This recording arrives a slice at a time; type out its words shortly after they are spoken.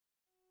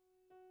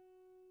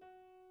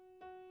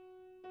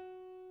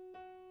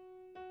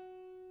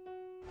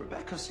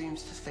Rebecca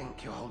seems to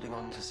think you're holding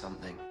on to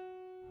something.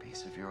 A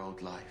piece of your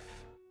old life.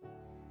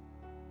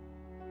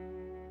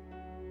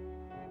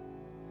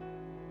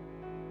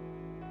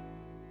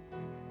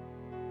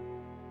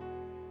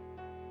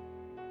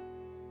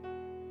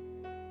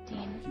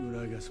 Dean. You and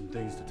I got some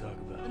things to talk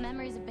about. The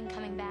memories have been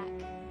coming back.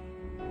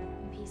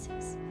 In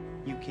pieces.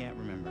 You can't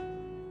remember.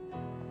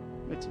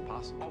 It's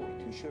impossible. I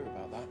wasn't too sure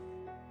about that.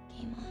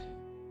 Game on.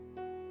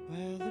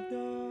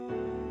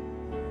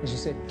 As you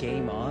said,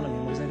 game on? I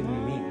mean, what does that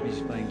even mean? Maybe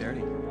she's playing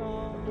dirty.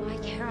 Why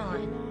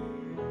Caroline?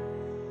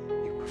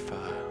 You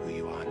prefer who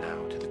you are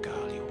now to the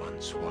girl you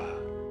once were.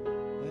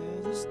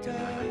 You're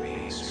not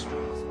being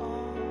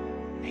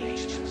strong,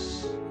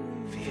 ageless,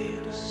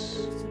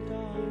 fearless.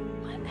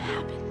 What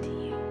happened to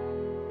you?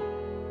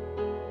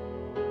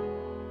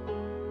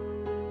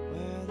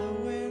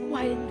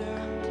 Why didn't you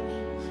come to me?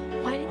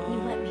 Why didn't you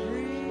let me?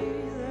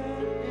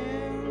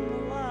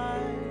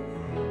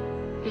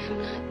 I'm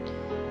not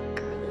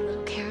girly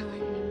little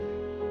Caroline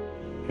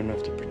anymore. You don't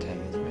have to pretend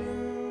with me.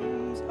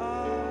 It's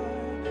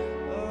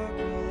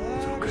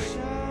okay.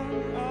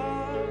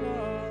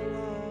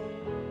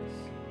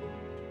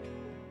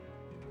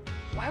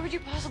 Why would you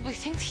possibly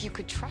think that you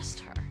could trust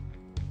her?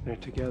 They're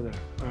together,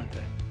 aren't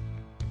they?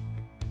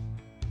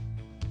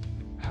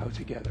 How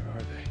together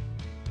are they?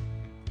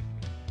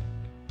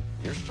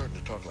 You're starting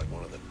to talk like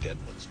one of the dead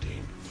ones,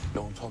 Dean.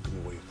 No, I'm talking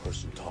the way a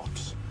person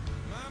talks.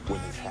 When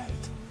they've had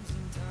it.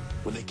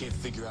 When they can't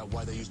figure out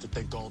why they used to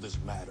think all this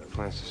mattered.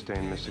 Plans to stay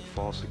in Mystic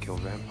Falls to kill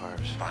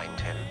vampires. Find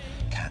him,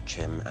 catch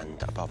him,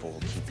 and above all,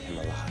 keep him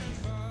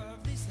alive.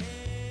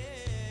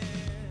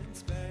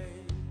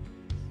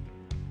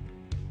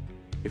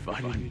 If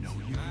I didn't know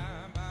you,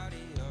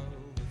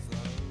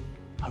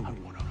 I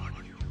would want to hunt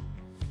you.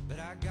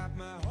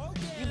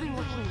 You've been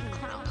working with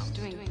Klaus,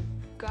 doing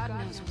God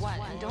knows what,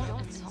 and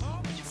don't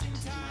insult me, which right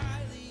doesn't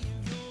matter.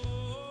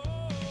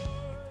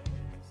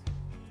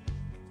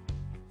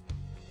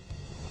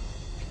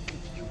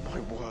 My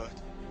word.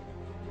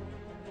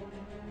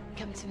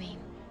 Come to me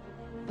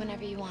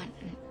whenever you want,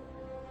 and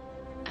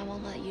I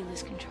won't let you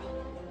lose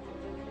control.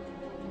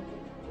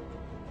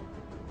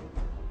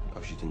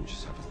 Oh, she didn't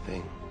just have a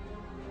thing.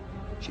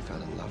 She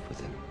fell in love with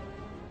him.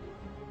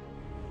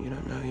 You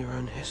don't know your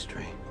own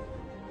history.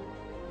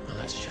 Well,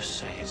 let's just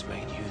say it's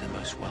made you the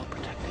most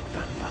well-protected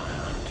vampire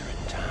hunter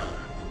in town.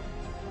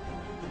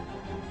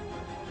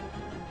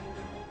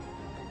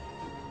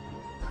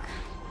 Look,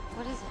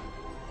 what is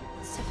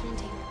it? Stefan and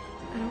Damon.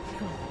 I don't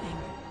feel a thing.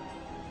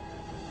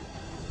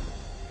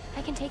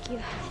 I can take you.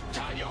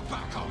 Turn your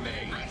back on me!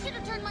 I should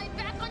have turned my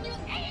back on you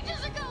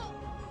ages ago!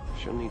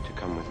 She'll need to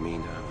come with me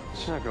now.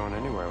 She's not going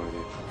anywhere with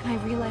you. And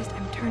I realized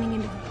I'm turning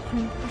into the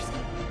one person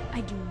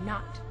I do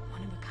not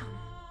want to become.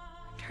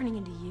 I'm turning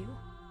into you.